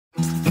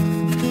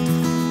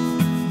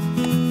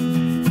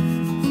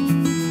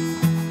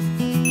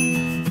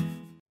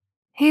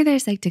Hey there,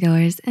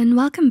 Psych2Goers, and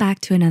welcome back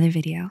to another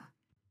video.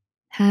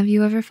 Have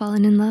you ever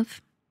fallen in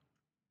love?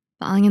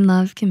 Falling in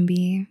love can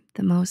be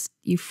the most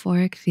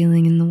euphoric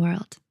feeling in the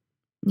world.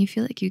 You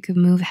feel like you could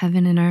move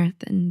heaven and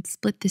earth and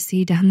split the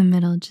sea down the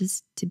middle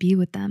just to be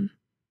with them.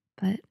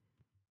 But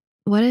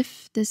what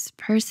if this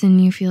person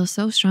you feel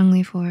so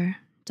strongly for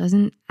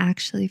doesn't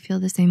actually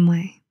feel the same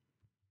way?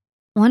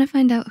 Want to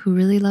find out who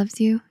really loves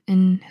you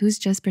and who's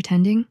just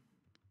pretending?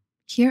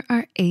 Here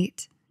are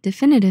 8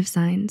 definitive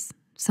signs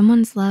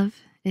someone's love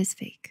is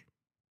fake.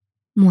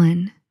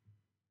 1,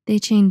 they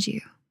change you,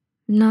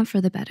 not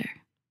for the better.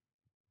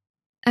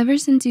 Ever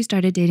since you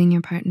started dating your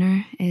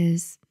partner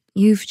is,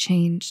 "You've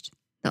changed,"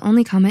 the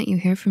only comment you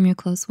hear from your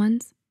close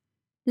ones?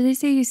 Do they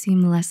say you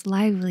seem less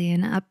lively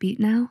and upbeat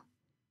now?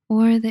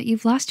 Or that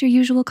you've lost your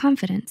usual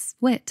confidence,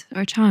 wit,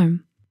 or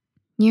charm?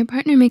 Your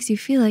partner makes you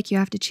feel like you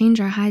have to change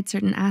or hide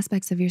certain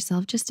aspects of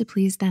yourself just to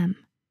please them.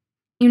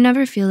 You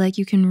never feel like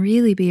you can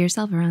really be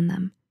yourself around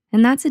them,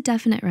 and that's a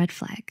definite red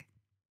flag.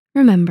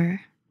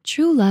 Remember,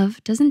 true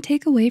love doesn't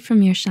take away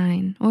from your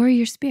shine or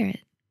your spirit.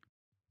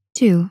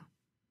 2,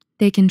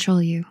 they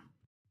control you.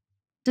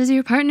 Does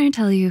your partner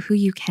tell you who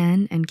you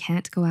can and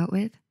can't go out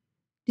with?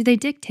 Do they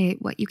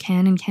dictate what you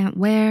can and can't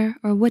wear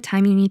or what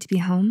time you need to be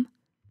home?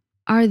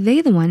 Are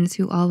they the ones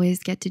who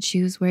always get to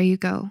choose where you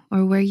go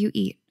or where you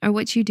eat or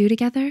what you do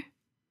together?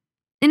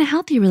 In a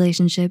healthy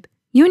relationship,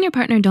 you and your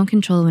partner don't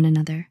control one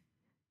another.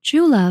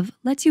 True love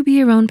lets you be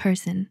your own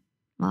person,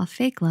 while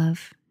fake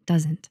love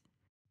doesn't.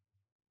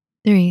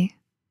 3,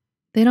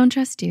 they don't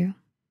trust you.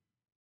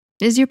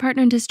 Is your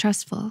partner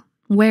distrustful,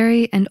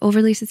 wary, and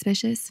overly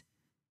suspicious?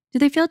 Do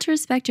they fail to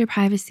respect your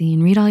privacy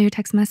and read all your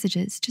text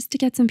messages just to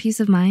get some peace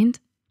of mind?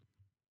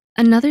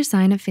 Another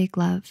sign of fake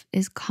love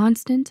is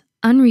constant,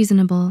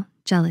 unreasonable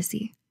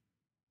jealousy.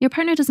 Your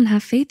partner doesn't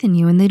have faith in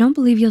you and they don't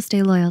believe you'll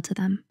stay loyal to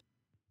them.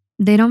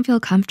 They don't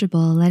feel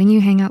comfortable letting you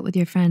hang out with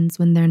your friends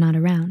when they're not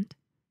around.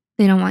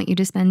 They don't want you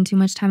to spend too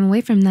much time away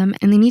from them,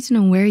 and they need to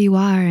know where you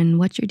are and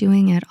what you're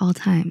doing at all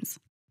times.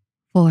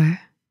 4,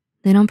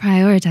 they don't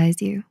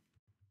prioritize you.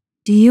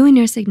 Do you and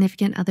your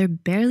significant other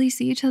barely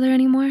see each other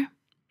anymore?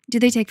 Do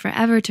they take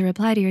forever to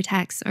reply to your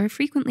texts or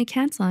frequently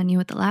cancel on you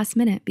at the last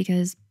minute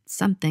because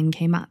something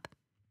came up?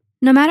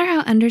 No matter how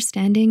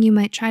understanding you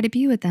might try to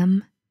be with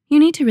them, you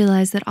need to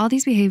realize that all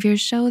these behaviors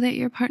show that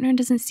your partner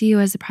doesn't see you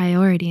as a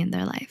priority in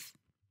their life.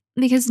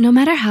 Because no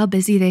matter how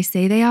busy they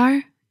say they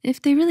are,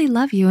 if they really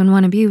love you and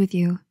wanna be with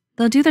you,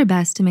 they'll do their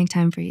best to make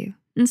time for you,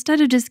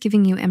 instead of just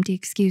giving you empty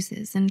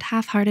excuses and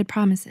half-hearted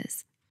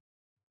promises.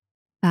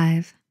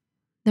 5,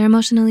 they're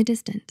emotionally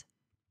distant.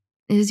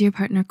 Is your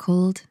partner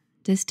cold,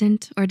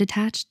 distant, or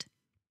detached?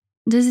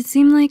 Does it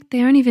seem like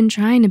they aren't even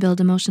trying to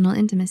build emotional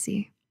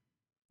intimacy?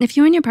 If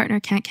you and your partner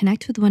can't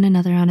connect with one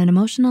another on an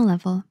emotional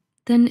level,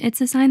 then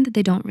it's a sign that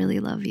they don't really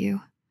love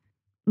you.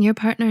 Your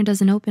partner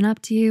doesn't open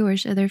up to you or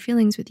share their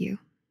feelings with you.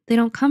 They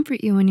don't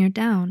comfort you when you're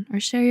down or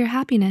share your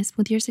happiness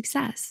with your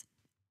success.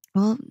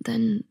 Well,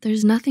 then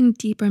there's nothing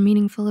deep or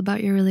meaningful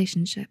about your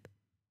relationship.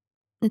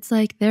 It's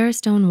like they're a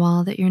stone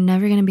wall that you're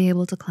never gonna be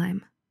able to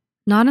climb,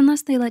 not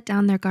unless they let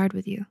down their guard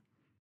with you.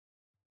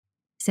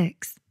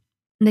 6,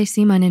 they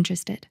seem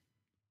uninterested.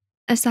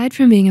 Aside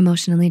from being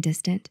emotionally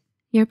distant,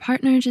 your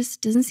partner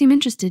just doesn't seem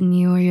interested in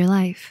you or your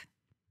life.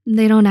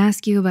 They don't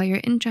ask you about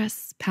your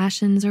interests,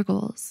 passions, or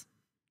goals.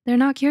 They're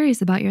not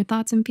curious about your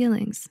thoughts and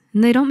feelings,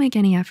 and they don't make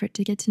any effort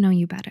to get to know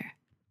you better.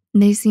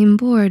 They seem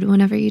bored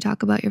whenever you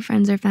talk about your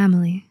friends or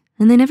family,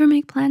 and they never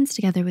make plans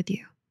together with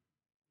you.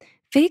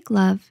 Fake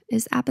love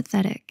is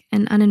apathetic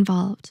and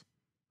uninvolved,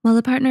 while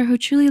a partner who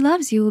truly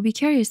loves you will be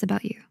curious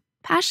about you,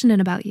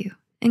 passionate about you,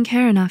 and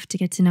care enough to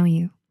get to know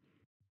you.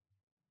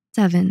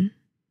 7,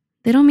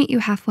 they don't meet you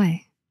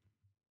halfway.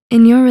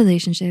 In your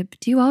relationship,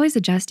 do you always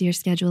adjust your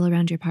schedule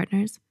around your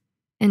partner's?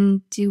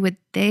 And do what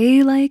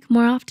they like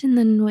more often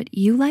than what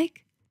you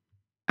like?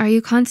 Are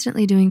you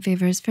constantly doing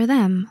favors for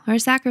them or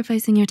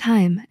sacrificing your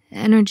time,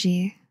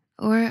 energy,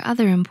 or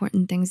other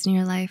important things in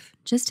your life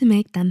just to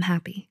make them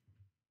happy?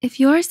 If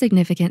your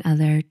significant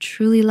other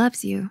truly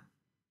loves you,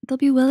 they'll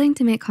be willing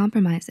to make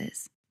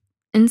compromises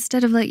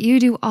instead of let you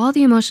do all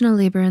the emotional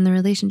labor in the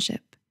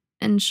relationship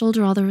and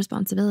shoulder all the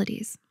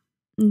responsibilities.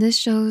 This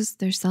shows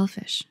they're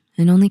selfish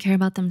and only care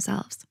about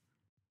themselves.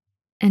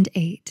 And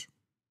 8,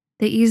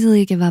 they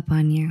easily give up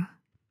on you.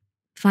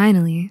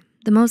 Finally,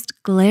 the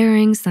most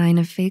glaring sign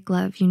of fake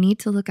love you need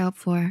to look out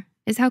for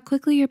is how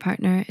quickly your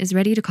partner is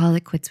ready to call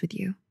it quits with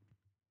you.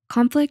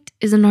 Conflict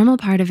is a normal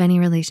part of any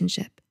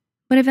relationship,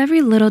 but if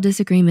every little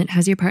disagreement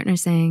has your partner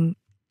saying,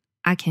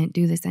 "I can't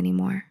do this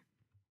anymore,"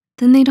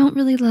 then they don't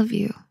really love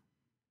you.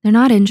 They're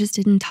not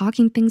interested in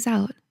talking things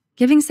out,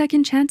 giving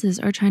second chances,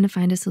 or trying to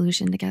find a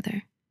solution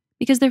together,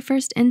 because their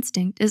first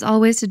instinct is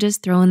always to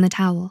just throw in the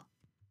towel,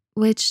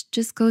 which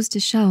just goes to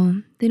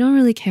show they don't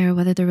really care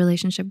whether the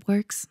relationship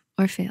works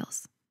or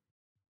fails.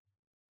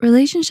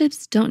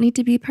 Relationships don't need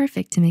to be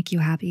perfect to make you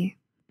happy,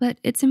 but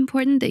it's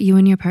important that you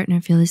and your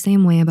partner feel the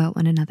same way about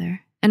one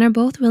another and are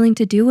both willing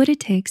to do what it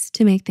takes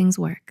to make things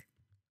work.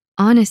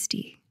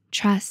 Honesty,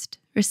 trust,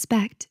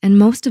 respect, and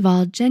most of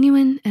all,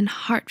 genuine and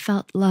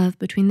heartfelt love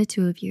between the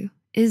two of you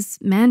is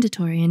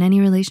mandatory in any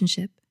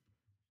relationship.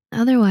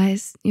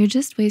 Otherwise, you're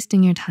just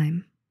wasting your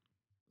time.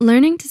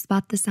 Learning to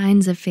spot the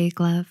signs of fake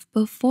love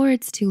before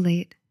it's too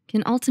late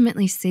can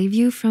ultimately save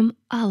you from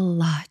a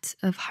lot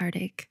of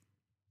heartache.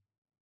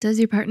 Does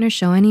your partner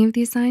show any of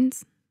these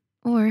signs?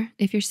 Or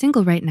if you're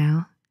single right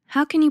now,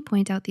 how can you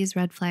point out these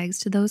red flags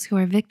to those who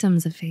are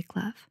victims of fake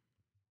love?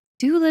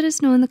 Do let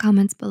us know in the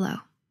comments below.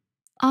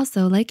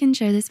 Also, like and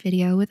share this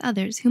video with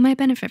others who might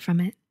benefit from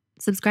it.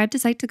 Subscribe to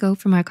Psych2Go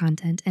for more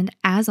content, and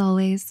as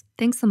always,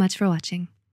 thanks so much for watching.